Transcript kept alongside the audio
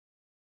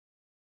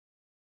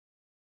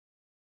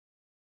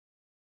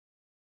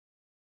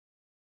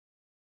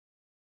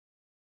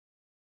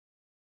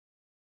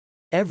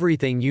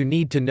Everything you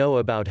need to know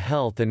about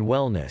health and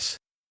wellness.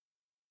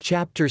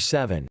 Chapter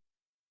 7.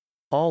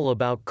 All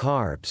About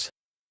Carbs.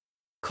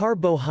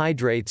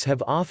 Carbohydrates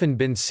have often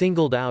been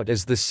singled out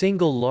as the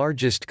single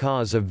largest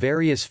cause of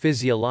various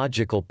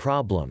physiological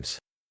problems.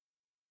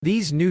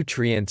 These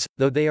nutrients,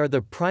 though they are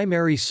the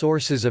primary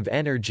sources of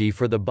energy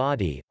for the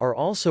body, are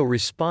also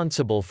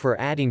responsible for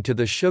adding to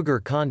the sugar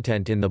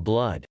content in the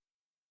blood.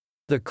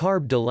 The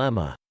carb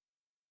dilemma.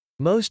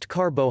 Most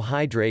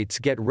carbohydrates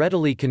get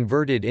readily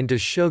converted into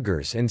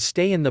sugars and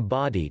stay in the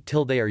body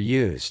till they are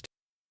used.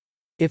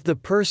 If the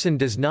person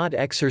does not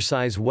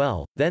exercise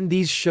well, then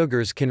these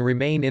sugars can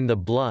remain in the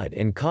blood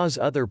and cause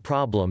other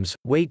problems,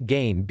 weight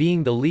gain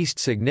being the least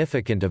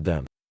significant of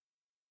them.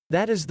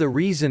 That is the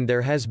reason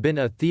there has been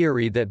a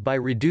theory that by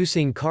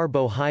reducing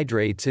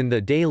carbohydrates in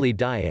the daily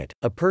diet,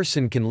 a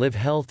person can live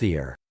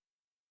healthier.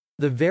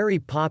 The very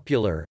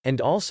popular,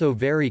 and also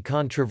very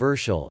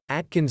controversial,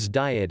 Atkins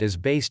diet is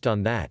based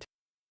on that.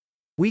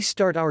 We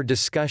start our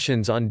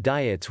discussions on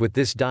diets with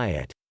this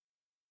diet.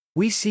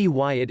 We see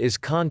why it is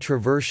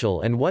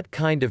controversial and what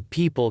kind of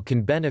people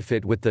can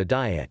benefit with the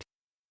diet.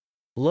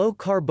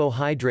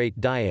 Low-carbohydrate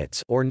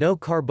diets or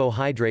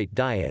no-carbohydrate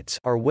diets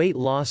are weight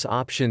loss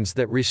options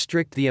that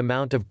restrict the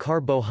amount of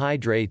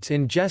carbohydrates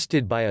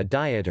ingested by a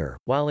dieter,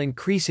 while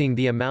increasing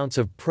the amounts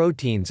of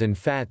proteins and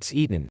fats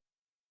eaten.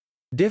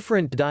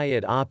 Different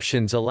diet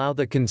options allow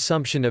the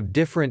consumption of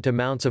different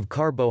amounts of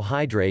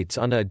carbohydrates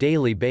on a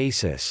daily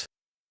basis.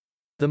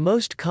 The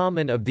most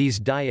common of these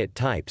diet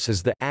types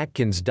is the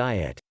Atkins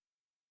diet.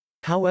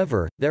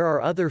 However, there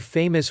are other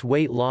famous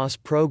weight loss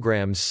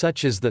programs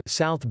such as the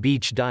South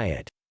Beach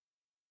diet.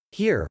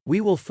 Here,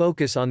 we will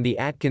focus on the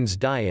Atkins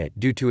diet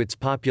due to its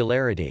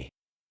popularity.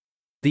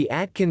 The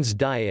Atkins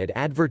diet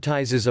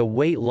advertises a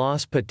weight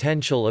loss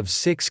potential of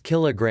 6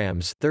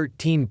 kilograms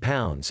 (13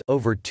 pounds)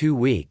 over 2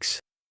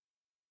 weeks.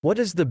 What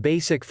is the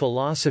basic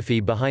philosophy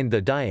behind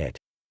the diet?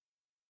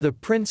 The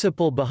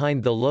principle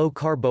behind the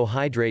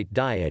low-carbohydrate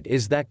diet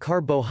is that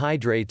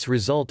carbohydrates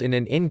result in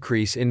an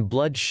increase in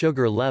blood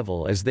sugar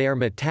level as they are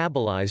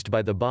metabolized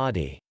by the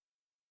body.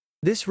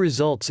 This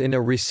results in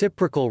a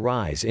reciprocal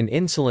rise in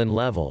insulin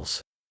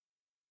levels.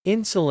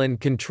 Insulin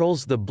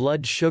controls the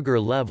blood sugar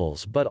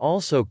levels but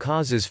also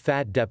causes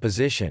fat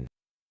deposition.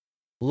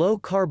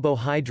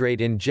 Low-carbohydrate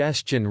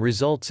ingestion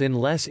results in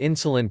less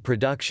insulin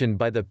production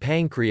by the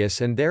pancreas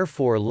and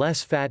therefore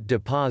less fat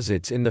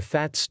deposits in the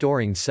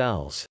fat-storing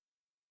cells.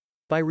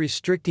 By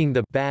restricting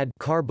the bad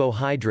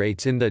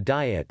carbohydrates in the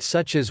diet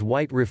such as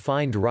white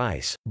refined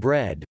rice,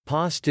 bread,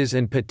 pastas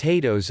and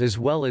potatoes as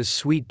well as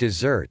sweet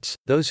desserts,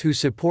 those who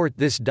support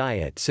this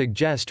diet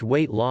suggest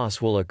weight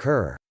loss will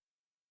occur.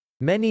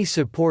 Many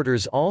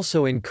supporters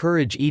also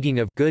encourage eating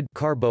of good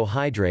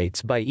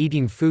carbohydrates by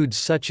eating foods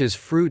such as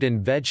fruit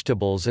and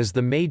vegetables as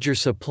the major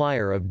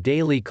supplier of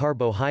daily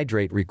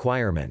carbohydrate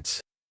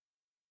requirements.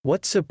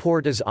 What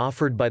support is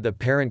offered by the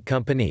parent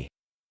company?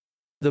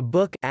 The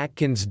book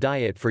Atkins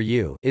Diet for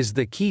You is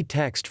the key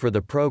text for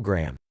the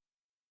program.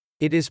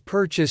 It is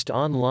purchased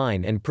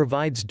online and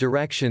provides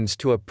directions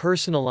to a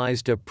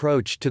personalized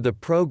approach to the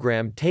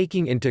program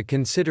taking into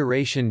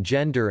consideration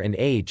gender and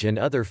age and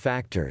other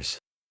factors.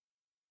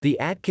 The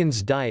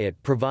Atkins Diet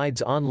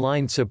provides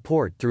online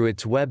support through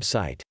its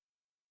website.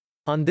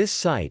 On this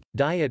site,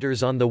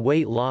 dieters on the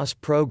weight loss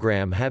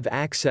program have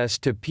access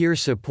to peer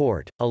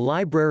support, a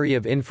library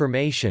of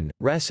information,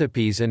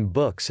 recipes and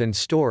books and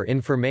store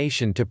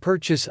information to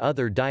purchase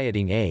other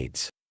dieting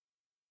aids.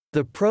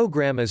 The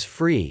program is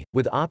free,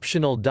 with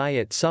optional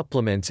diet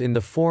supplements in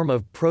the form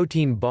of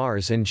protein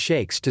bars and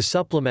shakes to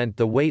supplement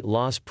the weight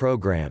loss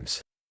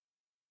programs.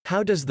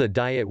 How does the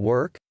diet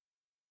work?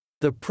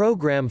 The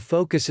program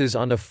focuses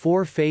on a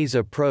 4-phase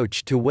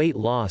approach to weight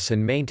loss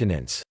and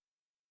maintenance.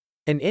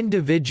 An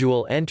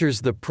individual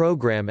enters the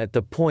program at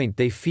the point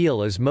they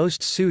feel is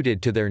most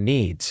suited to their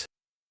needs.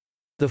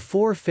 The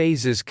 4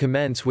 phases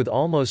commence with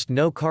almost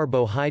no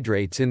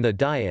carbohydrates in the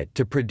diet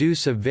to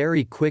produce a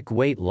very quick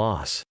weight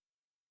loss.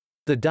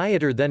 The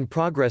dieter then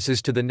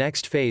progresses to the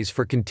next phase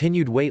for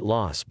continued weight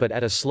loss but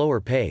at a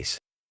slower pace.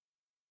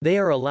 They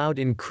are allowed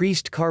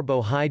increased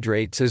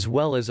carbohydrates as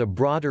well as a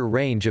broader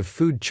range of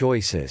food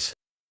choices.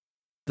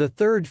 The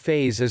third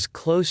phase is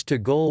close to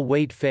goal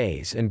weight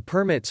phase and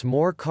permits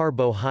more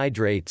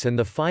carbohydrates, and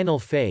the final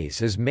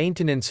phase is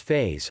maintenance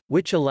phase,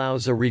 which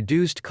allows a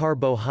reduced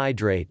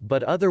carbohydrate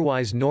but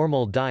otherwise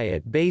normal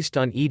diet based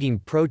on eating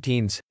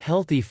proteins,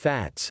 healthy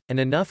fats, and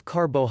enough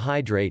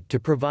carbohydrate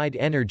to provide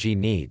energy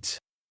needs.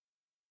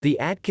 The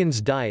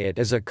Atkins diet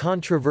is a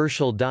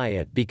controversial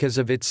diet because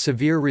of its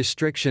severe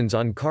restrictions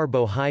on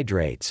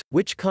carbohydrates,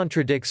 which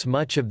contradicts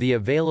much of the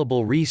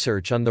available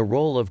research on the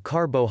role of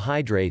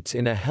carbohydrates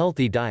in a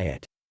healthy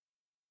diet.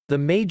 The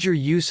major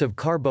use of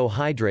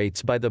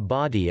carbohydrates by the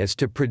body is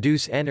to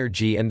produce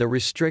energy, and the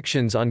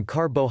restrictions on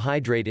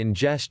carbohydrate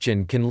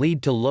ingestion can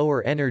lead to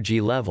lower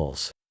energy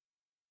levels.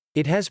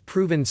 It has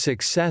proven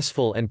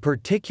successful, and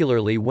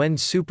particularly when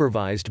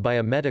supervised by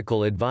a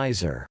medical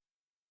advisor.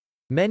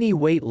 Many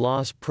weight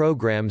loss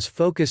programs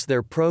focus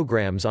their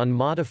programs on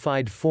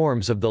modified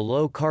forms of the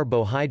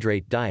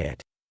low-carbohydrate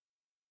diet.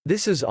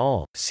 This is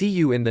all. See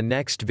you in the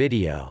next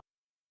video.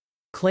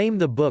 Claim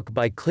the book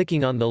by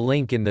clicking on the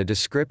link in the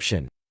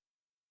description.